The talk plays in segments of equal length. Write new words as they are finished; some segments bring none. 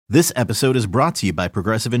This episode is brought to you by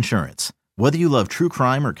Progressive Insurance. Whether you love true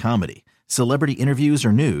crime or comedy, celebrity interviews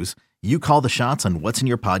or news, you call the shots on what's in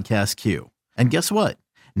your podcast queue. And guess what?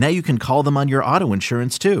 Now you can call them on your auto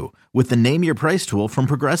insurance too with the Name Your Price tool from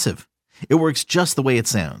Progressive. It works just the way it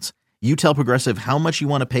sounds. You tell Progressive how much you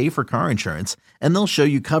want to pay for car insurance, and they'll show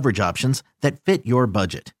you coverage options that fit your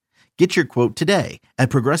budget. Get your quote today at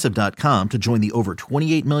Progressive.com to join the over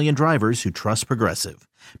 28 million drivers who trust Progressive.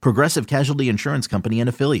 Progressive Casualty Insurance Company and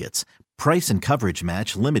Affiliates. Price and coverage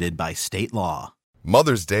match limited by state law.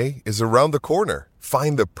 Mother's Day is around the corner.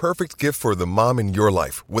 Find the perfect gift for the mom in your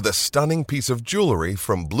life with a stunning piece of jewelry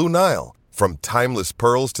from Blue Nile. From timeless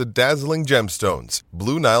pearls to dazzling gemstones,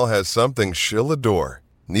 Blue Nile has something she'll adore.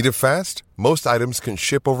 Need it fast? Most items can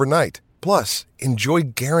ship overnight. Plus, enjoy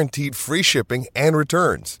guaranteed free shipping and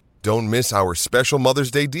returns. Don't miss our special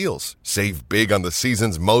Mother's Day deals. Save big on the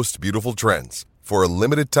season's most beautiful trends. For a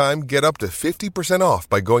limited time, get up to 50% off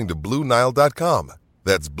by going to BlueNile.com.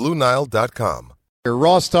 That's BlueNile.com.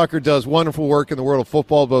 Ross Tucker does wonderful work in the world of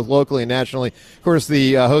football, both locally and nationally. Of course,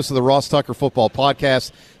 the host of the Ross Tucker Football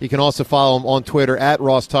Podcast. You can also follow him on Twitter at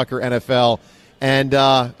Ross Tucker NFL. And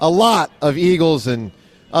a lot of Eagles and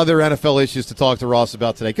other NFL issues to talk to Ross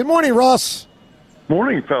about today. Good morning, Ross.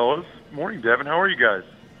 Morning, fellas. Morning, Devin. How are you guys?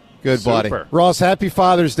 Good, buddy. Super. Ross, happy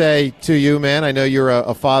Father's Day to you, man. I know you're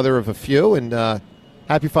a father of a few, and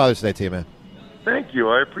happy Father's Day to you, man. Thank you.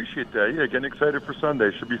 I appreciate that. Yeah, getting excited for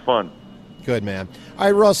Sunday. Should be fun. Good, man. All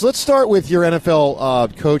right, Ross, let's start with your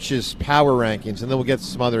NFL coaches' power rankings, and then we'll get to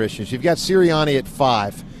some other issues. You've got Sirianni at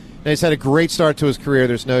 5. Now, he's had a great start to his career,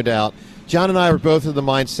 there's no doubt. John and I were both of the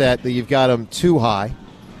mindset that you've got him too high.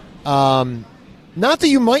 Not that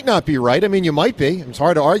you might not be right. I mean, you might be. It's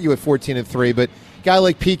hard to argue at 14-3, but a guy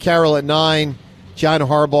like Pete Carroll at 9, John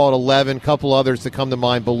Harbaugh at 11, a couple others that come to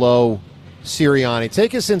mind below Sirianni.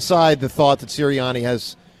 Take us inside the thought that Sirianni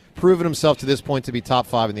has proven himself to this point to be top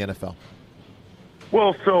 5 in the NFL.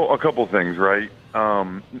 Well, so a couple things, right?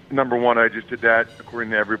 Number one, I just did that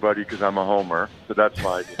according to everybody because I'm a homer, so that's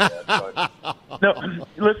why I did that. But, no,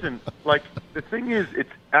 listen, like the thing is,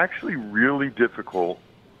 it's actually really difficult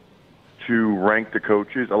to rank the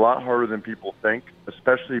coaches, a lot harder than people think,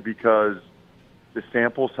 especially because the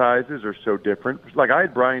sample sizes are so different. Like I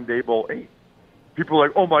had Brian Daboll 8. People are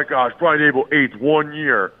like, oh my gosh, Brian Daboll 8th 1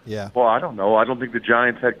 year. Yeah. Well, I don't know. I don't think the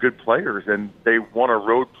Giants had good players, and they won a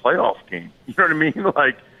road playoff game. You know what I mean?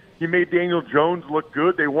 Like he made Daniel Jones look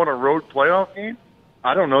good. They won a road playoff game.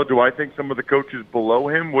 I don't know. Do I think some of the coaches below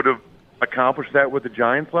him would have accomplished that with the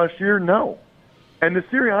Giants last year? No. And the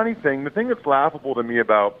Sirianni thing, the thing that's laughable to me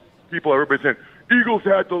about people, everybody saying, Eagles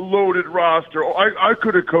had the loaded roster. Oh, I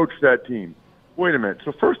could have coached that team. Wait a minute.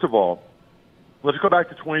 So first of all, let's go back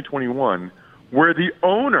to 2021, where the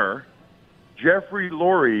owner, Jeffrey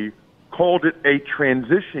Lurie, called it a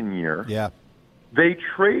transition year. Yeah. They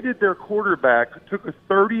traded their quarterback, took a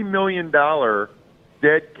 $30 million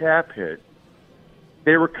dead cap hit.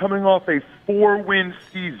 They were coming off a 4-win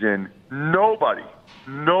season. Nobody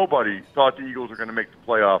thought the Eagles were going to make the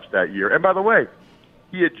playoffs that year. And by the way,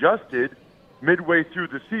 he adjusted midway through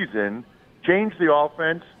the season, changed the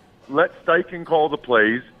offense, let Steichen call the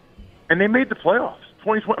plays, and they made the playoffs.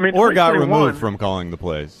 Or got removed from calling the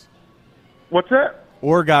plays. What's that?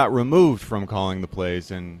 Or got removed from calling the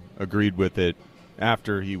plays and agreed with it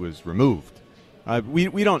after he was removed.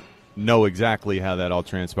 We don't know exactly how that all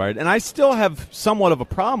transpired, and I still have somewhat of a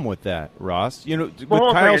problem with that, Ross. You know, with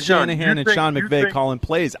Kyle Shanahan and Sean McVay calling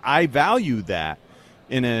plays, I value that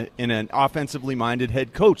in an offensively minded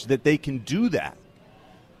head coach that they can do that.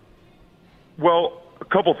 Well, a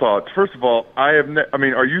couple thoughts. First of all,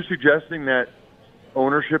 are you suggesting that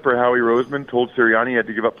ownership or Howie Roseman told Sirianni he had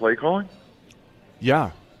to give up play calling? Yeah.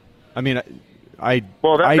 I mean, I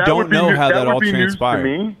don't know how that all transpired. To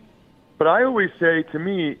me, but I always say, to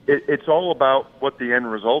me, it's all about what the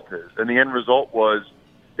end result is. And the end result was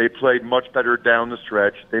they played much better down the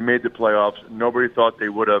stretch. They made the playoffs. Nobody thought they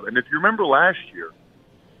would have. And if you remember last year,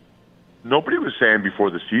 nobody was saying before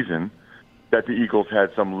the season that the Eagles had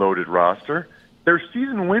some loaded roster. Their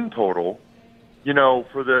season win total,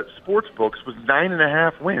 for the sports books was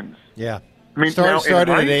 9.5 wins. Yeah. I mean, started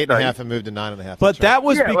at 8.5 and moved to 9.5. But that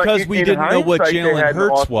was because we didn't know what Jalen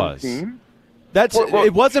Hurts was.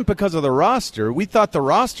 It wasn't because of the roster. We thought the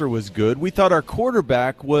roster was good. We thought our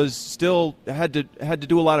quarterback was still had to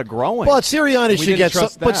do a lot of growing. But Sirianni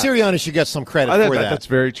should get some credit for that. That's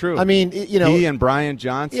very true. I mean, he and Brian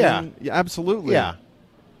Johnson. Yeah, absolutely. Yeah,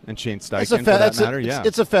 and Shane Steichen for that matter.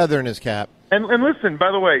 It's a feather in his cap. And listen,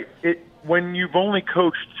 by the way, when you've only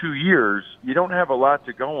coached 2 years, you don't have a lot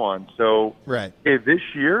to go on. So right. If this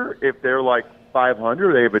year, if they're like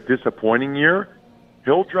 500, they have a disappointing year,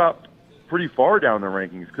 he'll drop pretty far down the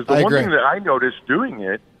rankings. Because the one thing that I noticed doing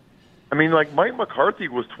it, I mean, like Mike McCarthy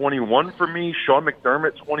was 21 for me, Sean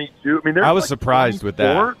McDermott 22. I mean, I was surprised with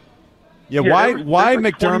that. Yeah, why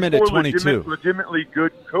McDermott at 22? Legitimately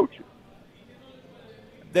good coaches.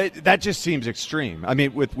 That just seems extreme. I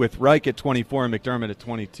mean, with Reich at 24 and McDermott at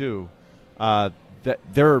 22,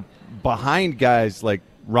 they're behind guys like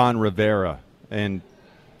Ron Rivera and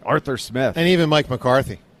Arthur Smith. And even Mike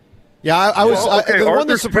McCarthy. Yeah, the one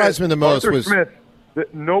that surprised me the most was Smith.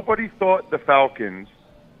 That nobody thought the Falcons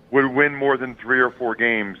would win more than 3 or 4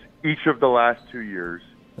 games each of the last 2 years.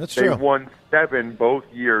 That's true. They won 7 both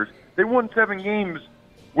years. They won 7 games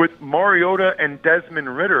with Mariota and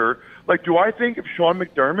Desmond Ridder. Like, do I think if Sean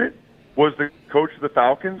McDermott was the coach of the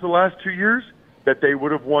Falcons the last 2 years that they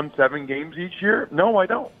would have won 7 games each year? No, I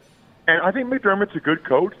don't. And I think McDermott's a good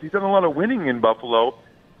coach. He's done a lot of winning in Buffalo.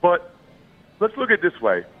 But let's look at it this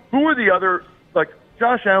way. Who are the other, like,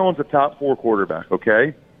 Josh Allen's a top 4 quarterback,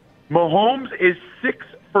 okay? Mahomes is 6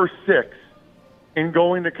 for 6 in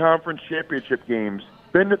going to conference championship games.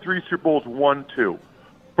 Been to 3 Super Bowls, won 2.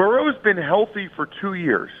 Burrow's been healthy for 2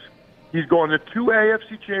 years. He's gone to 2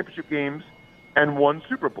 AFC championship games and 1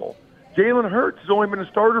 Super Bowl. Jalen Hurts has only been a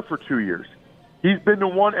starter for 2 years. He's been to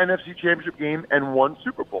 1 NFC championship game and 1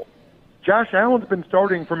 Super Bowl. Josh Allen's been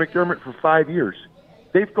starting for McDermott for 5 years.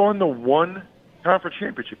 They've gone to 1 conference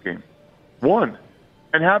championship game. 1.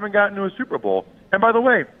 And haven't gotten to a Super Bowl. And by the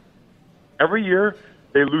way, every year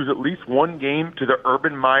they lose at least 1 game to the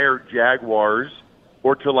Urban Meyer Jaguars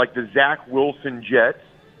or to like the Zach Wilson Jets.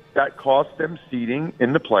 That cost them seeding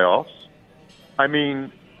in the playoffs. I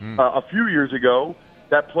mean, a few years ago,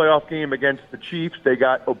 that playoff game against the Chiefs, they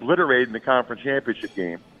got obliterated in the conference championship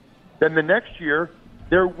game. Then the next year,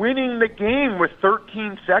 they're winning the game with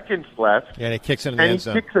 13 seconds left. Yeah, and he kicks it in the end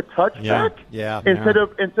zone. And he kicks a touchback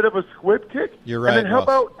instead of a squib kick. You're right. And then how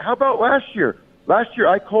about last year? Last year,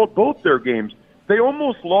 I called both their games. They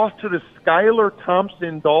almost lost to the Skylar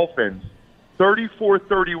Thompson Dolphins,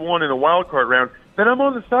 34-31 in the wild card round. Then I'm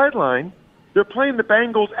on the sideline. They're playing the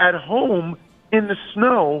Bengals at home in the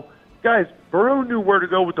snow. Guys, Burrow knew where to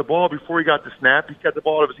go with the ball before he got the snap. He got the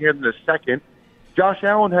ball out of his hand in a second. Josh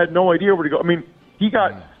Allen had no idea where to go. I mean, he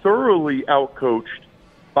got thoroughly outcoached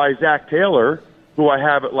by Zach Taylor, who I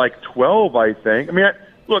have at like 12, I think. I mean,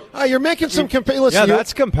 look. You're making some yeah,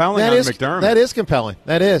 that's compelling on McDermott. That is compelling.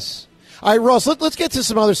 That is. All right, Ross, let's get to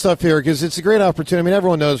some other stuff here because it's a great opportunity. I mean,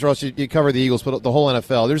 everyone knows, Ross, you cover the Eagles, but the whole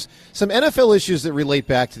NFL. There's some NFL issues that relate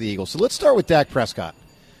back to the Eagles. So let's start with Dak Prescott.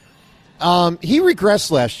 He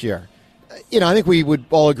regressed last year. You know, I think we would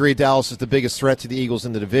all agree Dallas is the biggest threat to the Eagles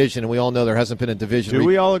in the division, and we all know there hasn't been a division. Do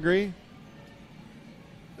we all agree?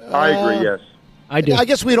 I agree, yes. I do. I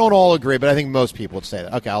guess we don't all agree, but I think most people would say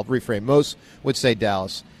that. Okay, I'll reframe. Most would say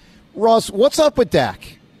Dallas. Ross, what's up with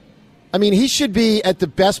Dak? I mean, he should be at the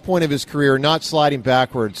best point of his career, not sliding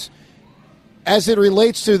backwards. As it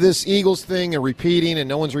relates to this Eagles thing and repeating, and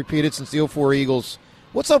no one's repeated since the 04 Eagles,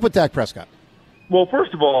 what's up with Dak Prescott? Well,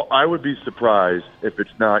 first of all, I would be surprised if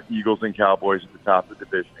it's not Eagles and Cowboys at the top of the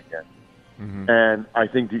division again. Mm-hmm. And I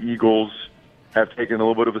think the Eagles have taken a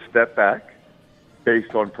little bit of a step back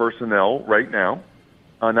based on personnel right now.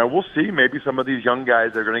 Now, we'll see. Maybe some of these young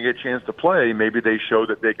guys are going to get a chance to play. Maybe they show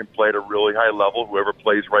that they can play at a really high level, whoever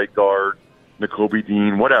plays right guard, Nakobe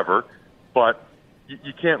Dean, whatever. But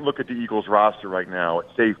you can't look at the Eagles roster right now at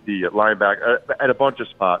safety, at linebacker, at a bunch of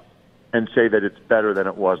spots and say that it's better than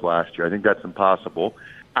it was last year. I think that's impossible.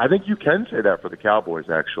 I think you can say that for the Cowboys,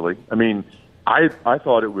 actually. I mean, I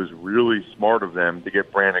thought it was really smart of them to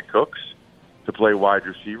get Brandon Cooks to play wide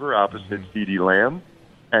receiver opposite CeeDee Lamb,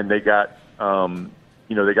 and they got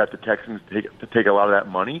they got the Texans to take a lot of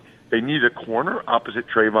that money. They need a corner opposite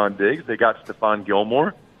Trayvon Diggs. They got Stephon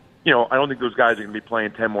Gilmore. You know, I don't think those guys are going to be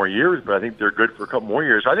playing 10 more years, but I think they're good for a couple more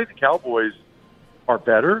years. I think the Cowboys are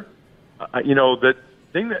better. The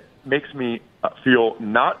thing that makes me feel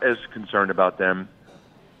not as concerned about them,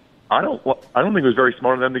 I don't think it was very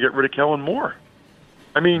smart of them to get rid of Kellen Moore.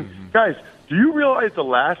 I mean, guys, do you realize the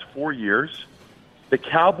last 4 years, the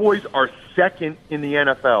Cowboys are second in the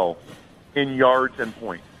NFL in yards and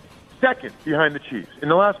points. Second behind the Chiefs in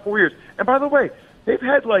the last 4 years. And by the way, they've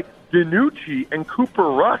had like DiNucci and Cooper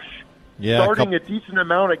Rush starting a decent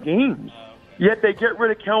amount of games. Yet they get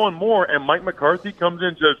rid of Kellen Moore, and Mike McCarthy comes in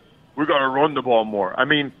and says, we're going to run the ball more. I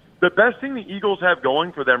mean, the best thing the Eagles have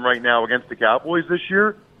going for them right now against the Cowboys this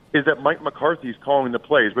year is that Mike McCarthy's calling the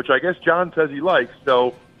plays, which I guess John says he likes.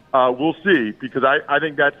 So we'll see, because I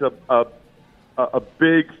think that's a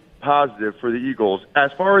big positive for the Eagles.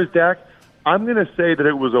 As far as Dak, I'm going to say that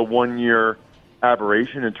it was a one-year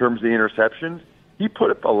aberration in terms of the interceptions. He put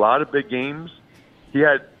up a lot of big games He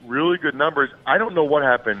had really good numbers. I don't know what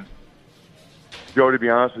happened, Joe, to be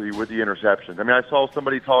honest with you, with the interceptions. I mean, I saw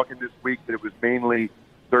somebody talking this week that it was mainly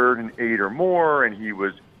 3rd and 8 or more, and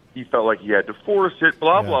he felt like he had to force it,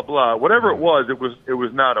 blah, blah, blah. Whatever it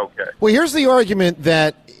was not okay. Well, here's the argument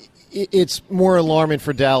that it's more alarming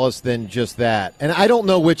for Dallas than just that. And I don't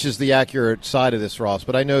know which is the accurate side of this, Ross,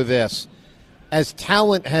 but I know this. As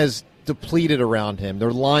talent has depleted around him,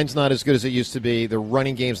 their line's not as good as it used to be, their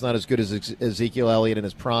running game's not as good as Ezekiel Elliott in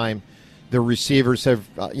his prime, the receivers have,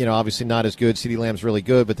 obviously not as good. CeeDee Lamb's really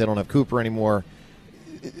good, but they don't have Cooper anymore.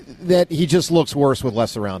 That he just looks worse with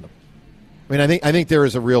less around him. I mean, I think there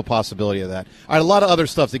is a real possibility of that. All right, a lot of other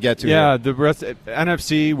stuff to get to. Yeah, here. the rest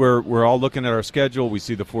NFC, we're all looking at our schedule. We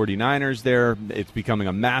see the 49ers there. It's becoming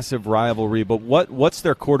a massive rivalry. But what's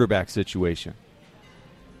their quarterback situation?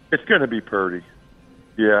 It's going to be Purdy.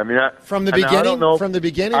 Yeah, I mean, from the beginning. I don't know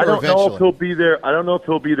if he'll be there. I don't know if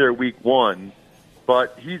he'll be there week 1,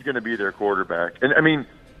 but he's going to be their quarterback. And I mean,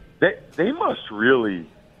 they must really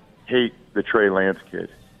hate the Trey Lance kid.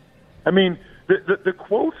 I mean, the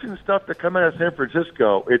quotes and stuff that come out of San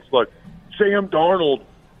Francisco, it's like, Sam Darnold,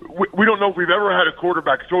 we don't know if we've ever had a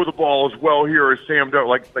quarterback throw the ball as well here as Sam Darnold.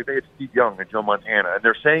 Like they had Steve Young and Joe Montana, and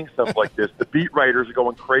they're saying stuff like this. The beat writers are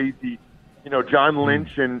going crazy. John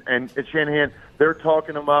Lynch and Shanahan, they're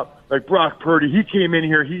talking about, like, Brock Purdy. He came in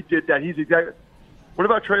here. He did that. He's exactly. What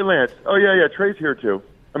about Trey Lance? Oh, yeah, Trey's here too.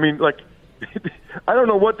 I mean, like, I don't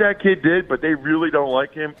know what that kid did, but they really don't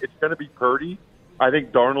like him. It's going to be Purdy. I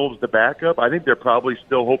think Darnold's the backup. I think they're probably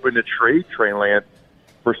still hoping to trade Trey Lance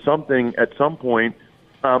for something at some point.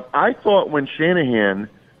 I thought when Shanahan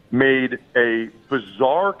made a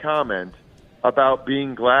bizarre comment about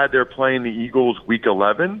being glad they're playing the Eagles Week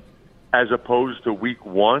 11 as opposed to Week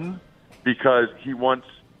 1 because he wants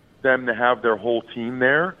them to have their whole team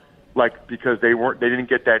there, like because they didn't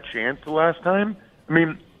get that chance the last time. I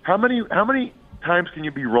mean, how many times can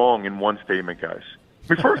you be wrong in one statement, guys?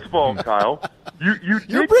 I mean, first of all, Kyle,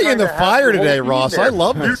 you're bringing the fire today, Ross. I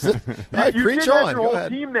love this. You did have your whole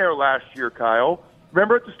team there last year, Kyle.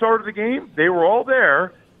 Remember at the start of the game, they were all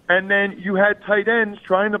there, and then you had tight ends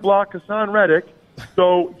trying to block Hassan Reddick,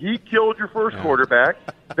 so he killed your first quarterback.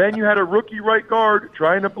 Then you had a rookie right guard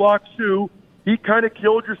trying to block Sue. He kind of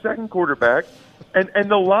killed your second quarterback. And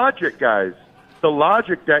the logic, guys,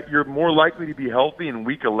 that you're more likely to be healthy in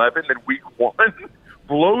Week 11 than Week 1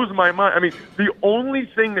 blows my mind. I mean, the only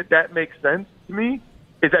thing that makes sense to me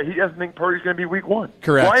is that he doesn't think Purdy's going to be Week 1.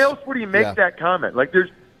 Correct. Why else would he make that comment? Like,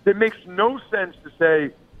 it makes no sense to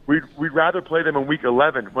say we'd rather play them in Week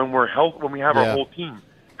 11 when when we have our whole team.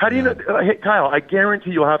 How do you know? Hey, Kyle, I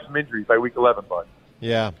guarantee you'll have some injuries by Week 11, bud.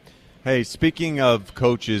 Yeah. Hey, speaking of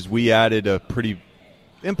coaches, we added a pretty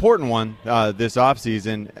important one this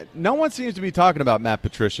offseason. No one seems to be talking about Matt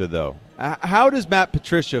Patricia, though. How does Matt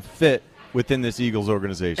Patricia fit within this Eagles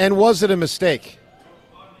organization? And was it a mistake?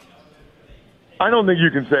 I don't think you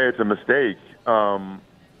can say it's a mistake. I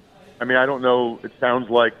mean, I don't know. It sounds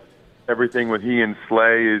like everything with he and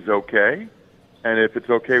Slay is okay. And if it's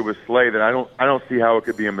okay with Slay, then I don't see how it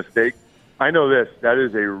could be a mistake. I know this. That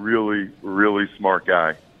is a really, really smart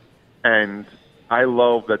guy. And I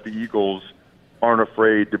love that the Eagles aren't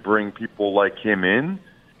afraid to bring people like him in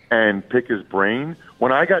and pick his brain.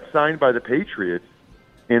 When I got signed by the Patriots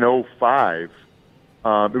in 2005, it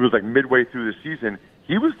was like midway through the season,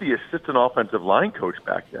 he was the assistant offensive line coach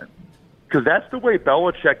back then. Because that's the way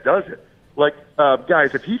Belichick does it. Like,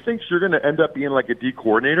 guys, if he thinks you're going to end up being like a D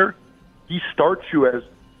coordinator, he starts you as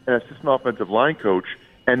an assistant offensive line coach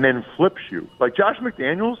and then flips you. Like Josh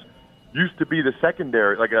McDaniels used to be the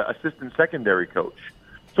secondary, like an assistant secondary coach.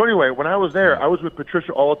 So anyway, when I was there, I was with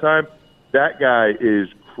Patricia all the time. That guy is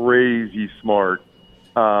crazy smart.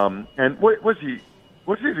 And what's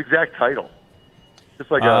his exact title?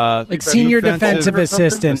 Just like like senior defensive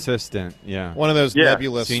assistant. Assistant, yeah. One of those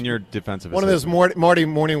nebulous senior defensive. One assistant. of those Marty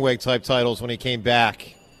Morningweg type titles when he came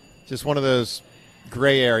back. Just one of those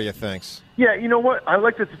gray area things. Yeah, you know what? I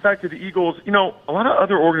like the fact that the Eagles, a lot of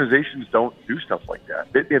other organizations don't do stuff like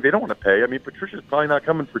that. They don't want to pay. I mean, Patricia's probably not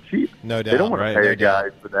coming for cheap. No doubt. They don't want to pay a guy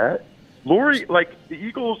for that. Laurie, like the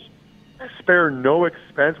Eagles spare no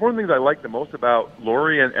expense. One of the things I like the most about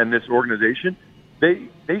Laurie and this organization, they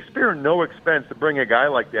spare no expense to bring a guy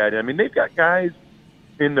like that in. I mean, they've got guys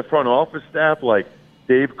in the front office staff like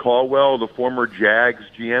Dave Caldwell, the former Jags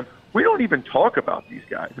GM. We don't even talk about these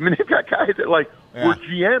guys. I mean, they've got guys that were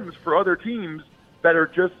GMs for other teams that are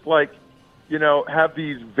just have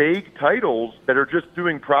these vague titles that are just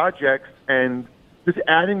doing projects and just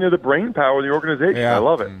adding to the brain power of the organization. Yeah. I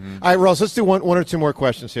love it. Mm-hmm. All right, Ross, let's do one or two more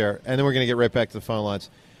questions here, and then we're going to get right back to the phone lines.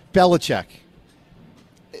 Belichick.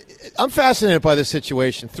 I'm fascinated by this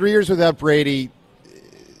situation. 3 years without Brady,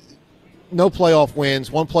 no playoff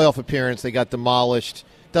wins, one playoff appearance. They got demolished.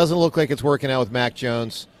 Doesn't look like it's working out with Mac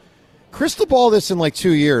Jones. Crystal ball this in like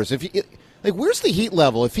 2 years. Where's the heat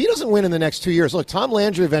level? If he doesn't win in the next 2 years, look, Tom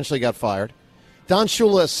Landry eventually got fired. Don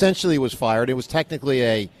Shula essentially was fired. It was technically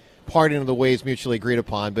a parting of the ways mutually agreed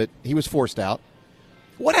upon, but he was forced out.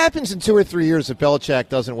 What happens in 2 or 3 years if Belichick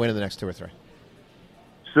doesn't win in the next 2 or 3?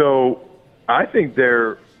 So I think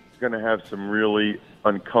they're going to have some really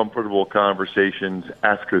uncomfortable conversations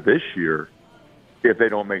after this year if they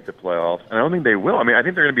don't make the playoffs. And I don't think they will. I mean, I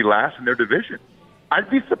think they're going to be last in their division. I'd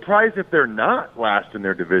be surprised if they're not last in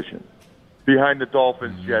their division behind the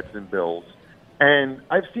Dolphins, Jets, and Bills. And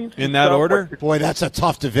I've seen some in that order. Boy, that's a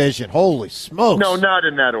tough division. Holy smokes! No, not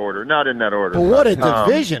in that order. Not in that order. But what a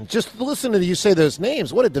division! Just listen to you say those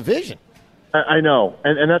names. What a division! I know,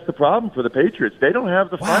 and that's the problem for the Patriots. They don't have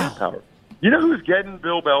the firepower. You know who's getting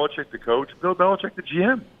Bill Belichick the coach? Bill Belichick the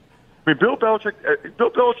GM. I mean, Bill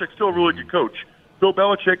Belichick's still a really good coach. Bill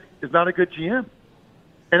Belichick is not a good GM.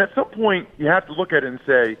 And at some point, you have to look at it and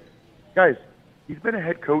say, guys, he's been a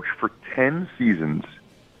head coach for 10 seasons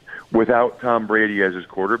without Tom Brady as his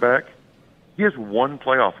quarterback. He has one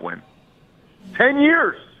playoff win. 10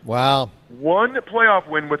 years. Wow. One playoff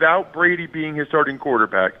win without Brady being his starting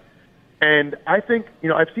quarterback. And I think,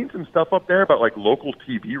 I've seen some stuff up there about like local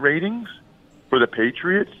TV ratings for the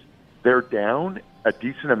Patriots. They're down a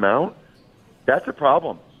decent amount. That's a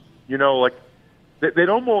problem. They'd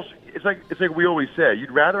almost, it's like we always say,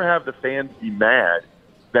 you'd rather have the fans be mad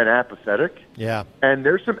than apathetic. Yeah. And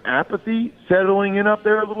there's some apathy settling in up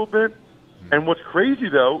there a little bit. And what's crazy,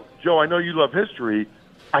 though, Joe, I know you love history.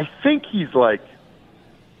 I think he's like,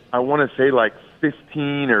 I want to say like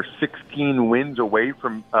 15 or 16 wins away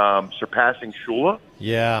from surpassing Shula.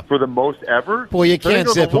 Yeah. For the most ever. Boy, you can't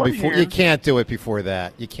zip him before. You can't do it before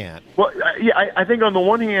that. You can't. Well, I think on the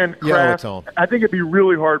one hand, Kraft, I think it'd be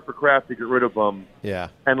really hard for Kraft to get rid of him. Yeah.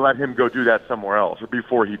 And let him go do that somewhere else, or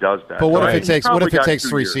before he does that. But what if it takes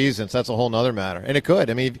 3 seasons? That's a whole other matter. And it could.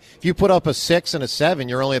 I mean, if you put up a 6 and a 7,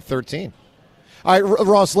 you're only at 13. All right,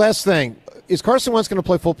 Ross. Last thing: is Carson Wentz going to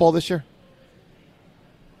play football this year?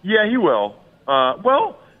 Yeah, he will.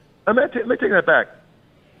 Well, let me take that back.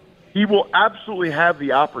 He will absolutely have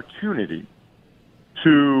the opportunity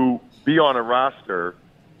to be on a roster.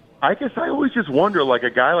 I guess I always just wonder, like a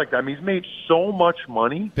guy like that, I mean, he's made so much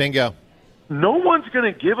money. Bingo. No one's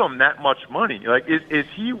going to give him that much money. Like, is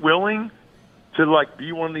he willing to, like,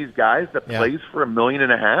 be one of these guys that plays for $1.5 million?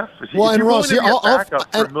 Is he Ross, for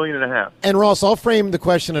 $1.5 million? And Ross, I'll frame the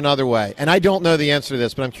question another way. And I don't know the answer to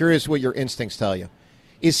this, but I'm curious what your instincts tell you.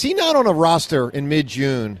 Is he not on a roster in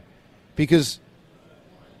mid-June because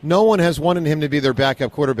no one has wanted him to be their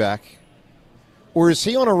backup quarterback? Or is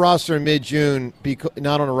he on a roster in mid-June,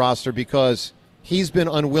 not on a roster because he's been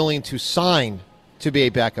unwilling to sign to be a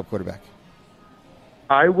backup quarterback?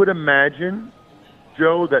 I would imagine,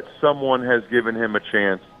 Joe, that someone has given him a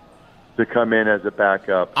chance to come in as a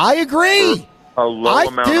backup. I agree. For a low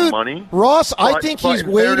amount of money. Ross, I think he's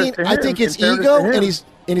waiting. I think it's ego,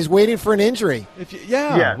 and he's waiting for an injury.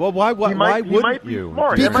 Well, why wouldn't you?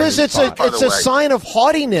 Because it's a sign of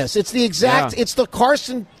haughtiness. It's the exact. It's the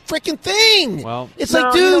Carson freaking thing. Well, it's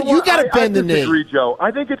like, dude, you got to bend the knee. I disagree, Joe.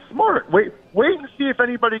 I think it's smart. Wait and see if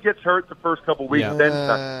anybody gets hurt the first couple weeks. Then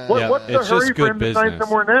sign. What's the hurry for him to sign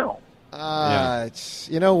somewhere now?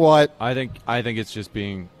 You know what? I think it's just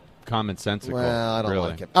being commonsensical. Well, I don't really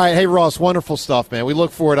like it. All right, hey Ross, wonderful stuff, man. We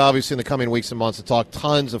look forward, obviously, in the coming weeks and months to talk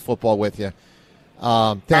tons of football with you.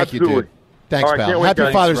 Thank you, dude. Thanks, pal.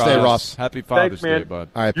 Happy Father's Day, Ross. Happy Father's Day, bud.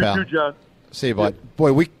 All right, pal. You too, John. See you, bud.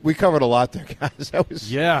 Boy, we covered a lot there, guys. That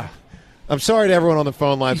was I'm sorry to everyone on the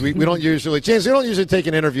phone lines. We don't usually, James. We don't usually take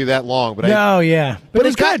an interview that long, but but it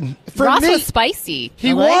was good. Ross was spicy.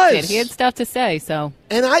 He was. He had stuff to say. So,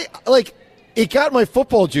 and it got my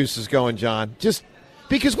football juices going, John. Just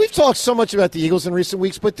because we've talked so much about the Eagles in recent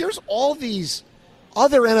weeks, but there's all these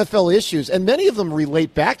other NFL issues, and many of them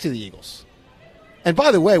relate back to the Eagles. And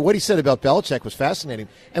by the way, what he said about Belichick was fascinating.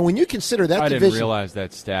 And when you consider that division, I didn't realize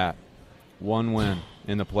that stat. 1 win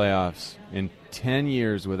in the playoffs in 10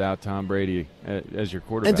 years without Tom Brady as your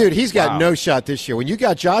quarterback. And, dude, he's got no shot this year. When you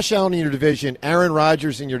got Josh Allen in your division, Aaron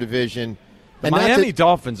Rodgers in your division. The Miami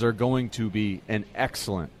Dolphins are going to be an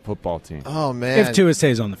excellent football team. Oh, man. If Tua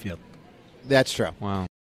stays on the field. That's true. Wow.